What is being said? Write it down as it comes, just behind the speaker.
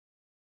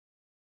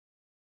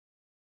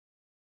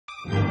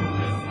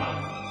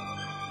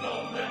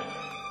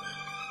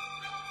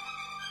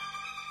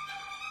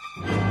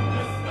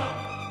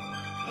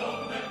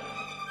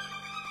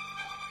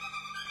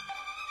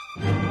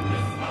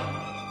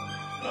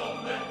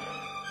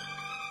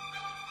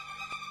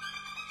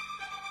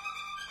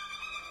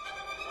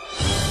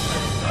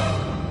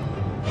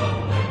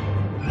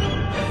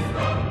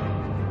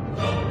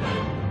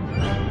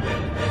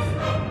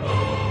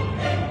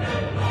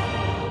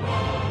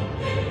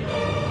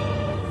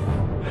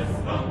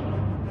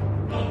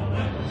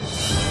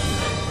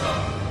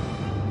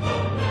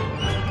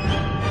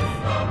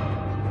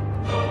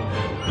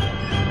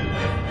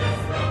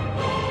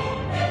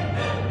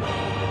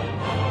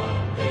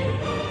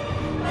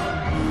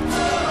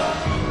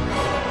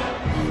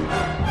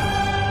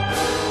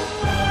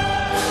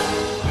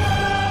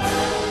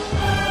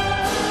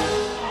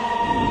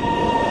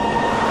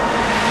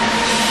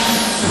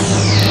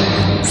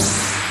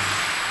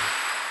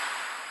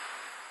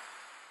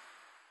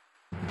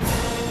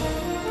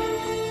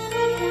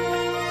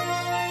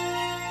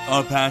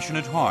A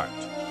passionate heart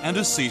and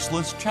a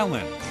ceaseless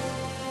challenge.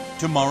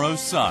 Tomorrow's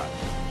sun,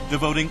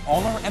 devoting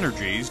all our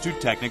energies to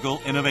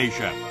technical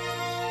innovation.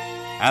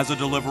 As a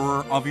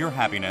deliverer of your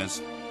happiness,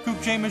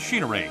 Kukje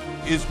Machinery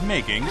is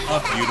making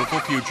a beautiful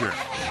future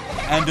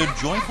and a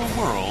joyful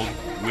world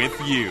with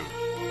you.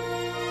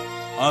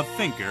 A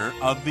thinker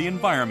of the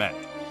environment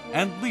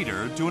and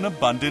leader to an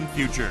abundant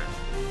future.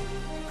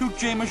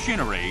 Kukje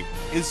Machinery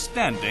is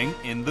standing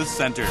in the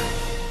center.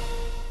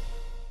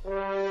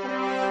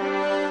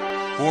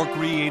 For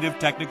creative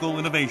technical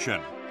innovation,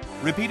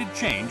 repeated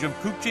change of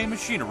Kukje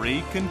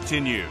Machinery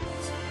continues.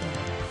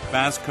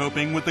 Fast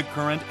coping with the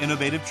current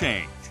innovative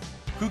change,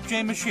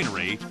 Kukje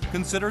Machinery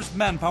considers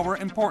manpower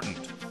important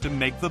to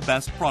make the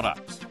best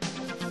products.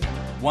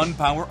 One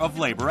power of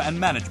labor and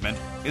management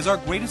is our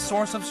greatest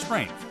source of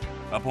strength,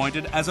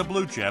 appointed as a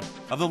blue chip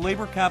of the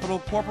Labor Capital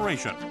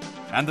Corporation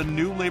and the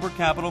new Labor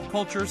Capital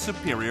Culture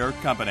Superior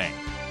Company.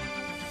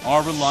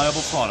 Our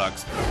reliable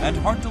products and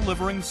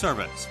heart-delivering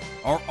service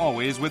are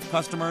always with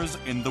customers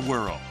in the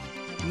world.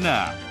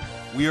 Now,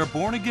 we are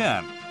born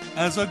again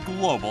as a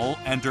global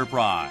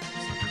enterprise.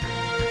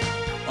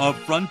 A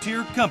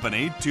frontier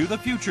company to the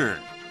future.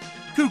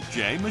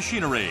 Kukje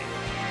Machinery.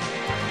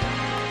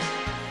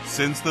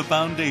 Since the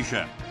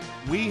foundation,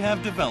 we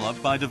have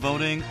developed by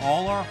devoting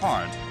all our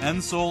heart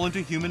and soul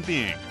into human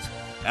beings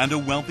and a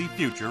wealthy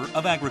future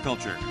of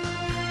agriculture.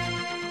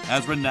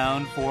 As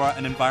renowned for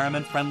an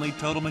environment-friendly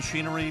total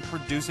machinery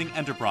producing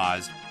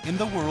enterprise in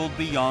the world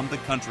beyond the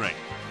country,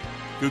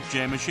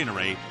 Kukje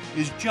Machinery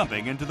is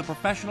jumping into the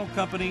professional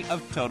company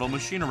of total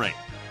machinery,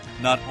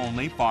 not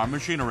only farm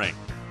machinery,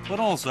 but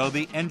also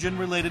the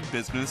engine-related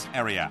business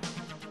area.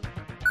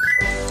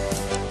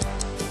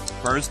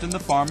 First in the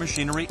farm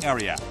machinery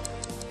area,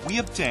 we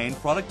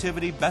obtained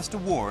Productivity Best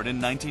Award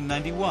in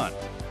 1991,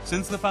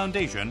 since the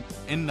foundation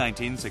in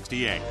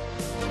 1968.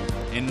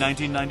 In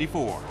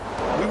 1994,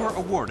 we were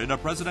awarded a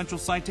presidential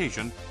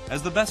citation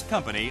as the best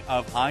company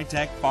of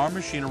high-tech farm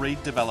machinery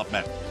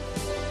development.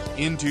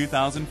 In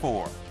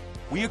 2004,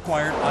 we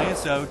acquired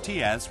ISO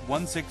TS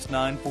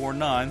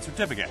 16949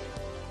 certificate,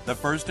 the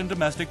first in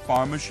domestic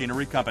farm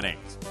machinery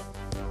companies.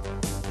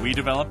 We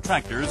developed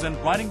tractors and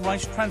riding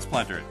rice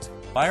transplanters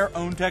by our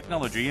own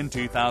technology in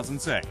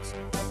 2006.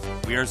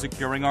 We are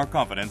securing our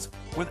confidence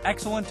with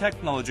excellent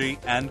technology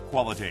and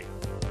quality.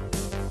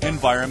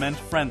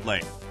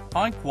 Environment-friendly,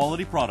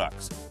 high-quality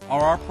products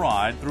are our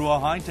pride through a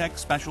high-tech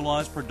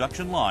specialized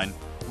production line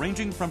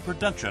ranging from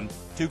production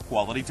to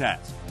quality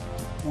test.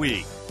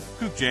 We,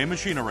 Kukje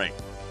Machinery,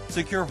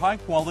 secure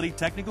high-quality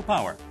technical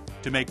power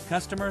to make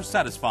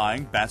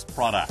customer-satisfying best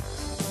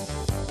products.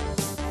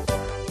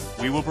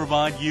 We will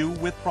provide you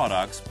with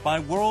products by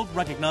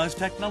world-recognized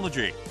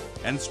technology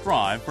and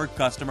strive for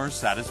customer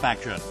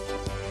satisfaction.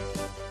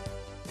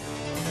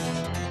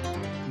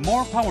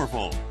 More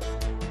powerful,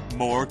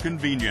 more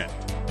convenient.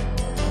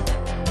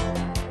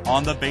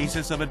 On the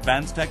basis of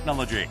advanced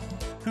technology,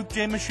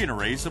 Kukje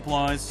Machinery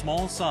supplies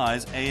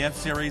small-size AF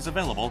series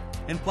available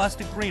in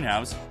plastic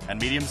greenhouse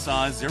and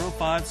medium-size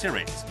 05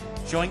 series,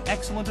 showing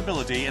excellent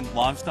ability in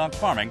livestock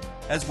farming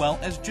as well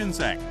as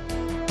ginseng.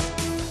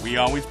 We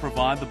always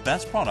provide the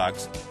best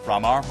products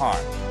from our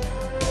heart.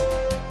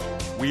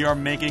 We are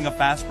making a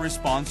fast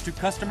response to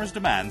customers'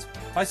 demands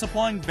by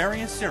supplying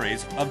various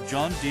series of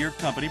John Deere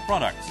Company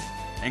products,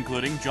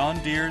 including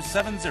John Deere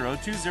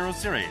 7020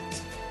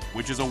 series,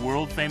 which is a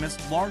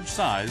world-famous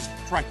large-sized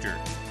tractor.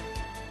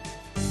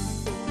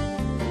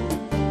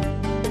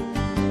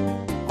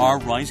 Our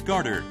rice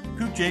garter,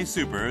 Kukje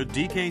Super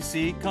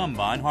DKC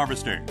Combine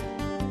Harvester,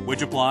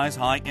 which applies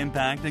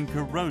high-impact and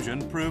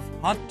corrosion-proof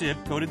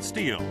hot-dip coated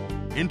steel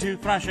into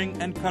thrashing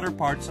and cutter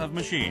parts of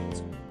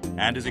machines,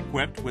 and is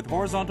equipped with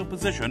horizontal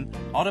position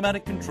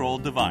automatic control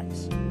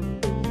device.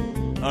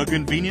 A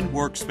convenient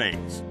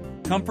workspace,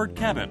 comfort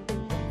cabin,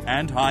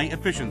 and high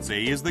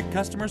efficiency is the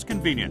customer's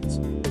convenience.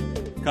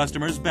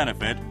 Customer's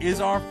benefit is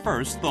our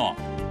first thought.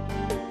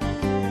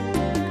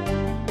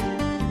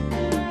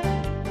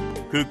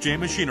 Kukje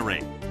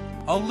Machinery,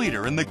 a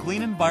leader in the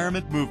clean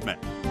environment movement.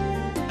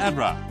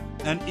 Abra,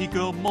 an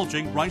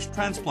eco-mulching rice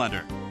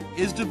transplanter,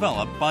 is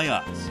developed by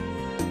us.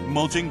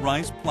 Mulching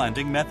rice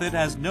planting method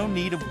has no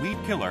need of weed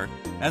killer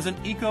as an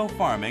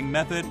eco-farming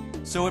method,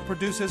 so it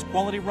produces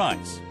quality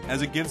rice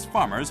as it gives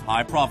farmers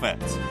high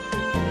profits.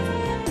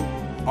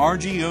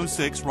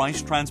 RG06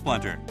 rice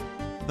transplanter,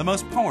 the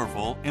most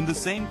powerful in the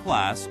same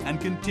class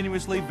and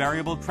continuously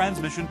variable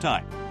transmission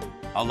type,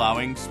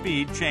 allowing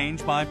speed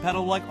change by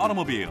pedal-like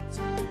automobiles,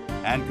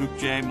 and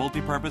Kukje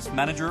multi-purpose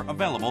manager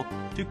available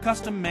to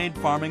custom-made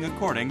farming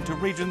according to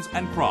regions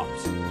and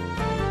crops.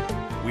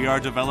 We are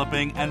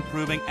developing and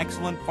proving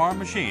excellent farm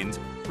machines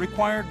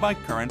required by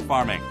current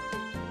farming.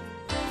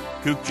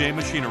 Kukje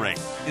Machinery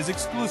is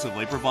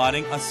exclusively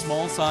providing a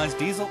small-size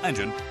diesel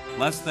engine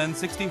less than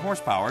 60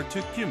 horsepower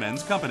to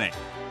Cummins Company,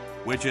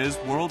 which is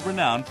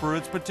world-renowned for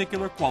its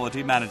particular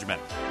quality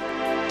management.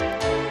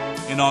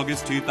 In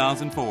August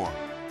 2004,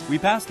 we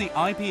passed the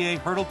IPA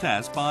hurdle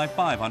test by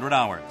 500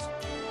 hours,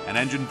 an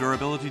engine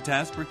durability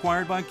test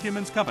required by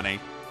Cummins Company,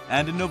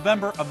 and in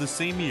November of the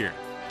same year,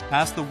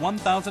 past the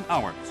 1,000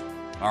 hours,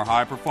 our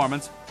high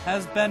performance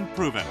has been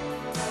proven.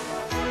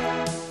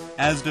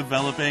 As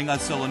developing a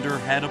cylinder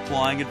head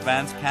applying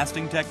advanced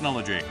casting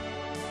technology,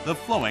 the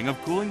flowing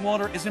of cooling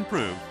water is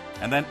improved,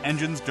 and then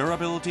engine's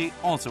durability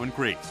also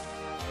increased.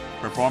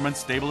 Performance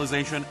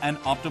stabilization and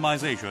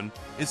optimization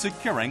is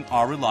securing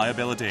our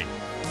reliability.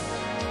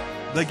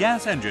 The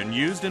gas engine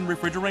used in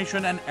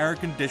refrigeration and air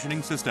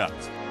conditioning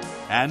systems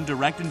and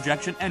direct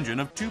injection engine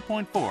of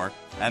 2.4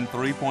 and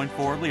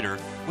 3.4 liter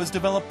was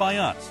developed by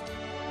us,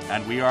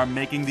 and we are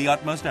making the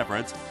utmost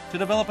efforts to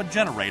develop a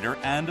generator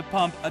and a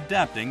pump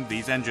adapting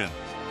these engines.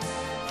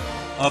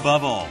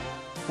 Above all,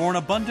 for an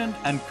abundant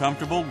and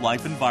comfortable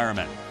life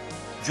environment,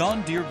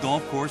 John Deere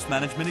golf course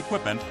management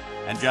equipment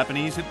and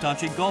Japanese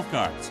Hitachi golf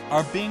carts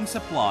are being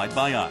supplied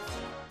by us.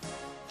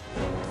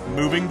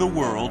 Moving the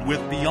world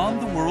with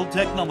beyond-the-world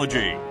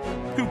technology,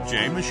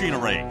 Kukje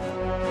Machinery.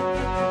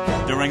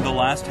 During the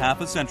last half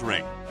a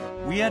century,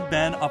 we had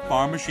been a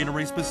farm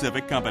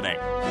machinery-specific company.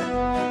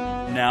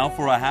 Now,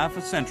 for a half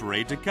a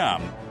century to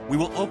come, we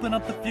will open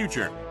up the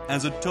future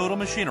as a total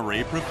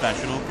machinery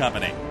professional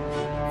company.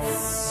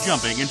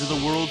 Jumping into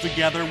the world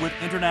together with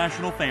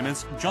international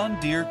famous John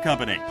Deere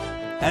Company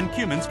and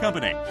Cummins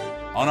Company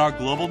on our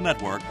global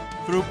network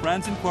through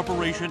Branson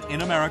Corporation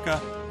in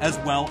America as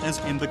well as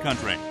in the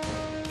country.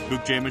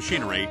 Kukje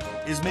Machinery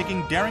is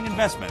making daring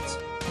investments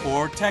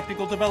for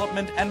technical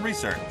development and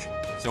research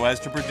so as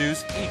to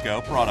produce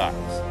eco products.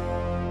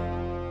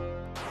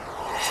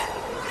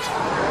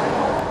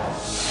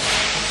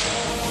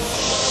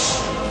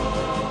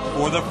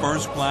 For the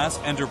first-class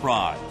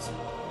enterprise,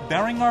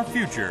 bearing our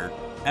future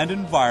and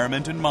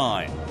environment in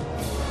mind.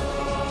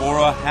 For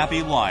a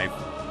happy life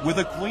with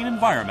a clean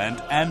environment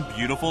and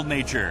beautiful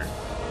nature,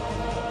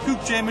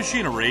 Kukje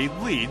Machinery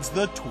leads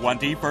the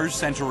 21st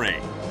century.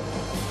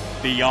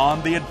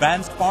 Beyond the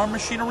advanced farm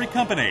machinery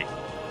company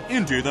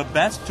into the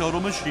best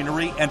total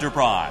machinery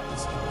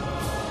enterprise.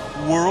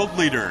 World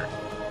leader,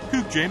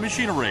 Kukje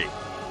Machinery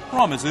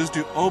promises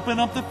to open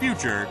up the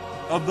future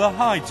of the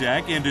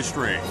high-tech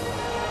industry.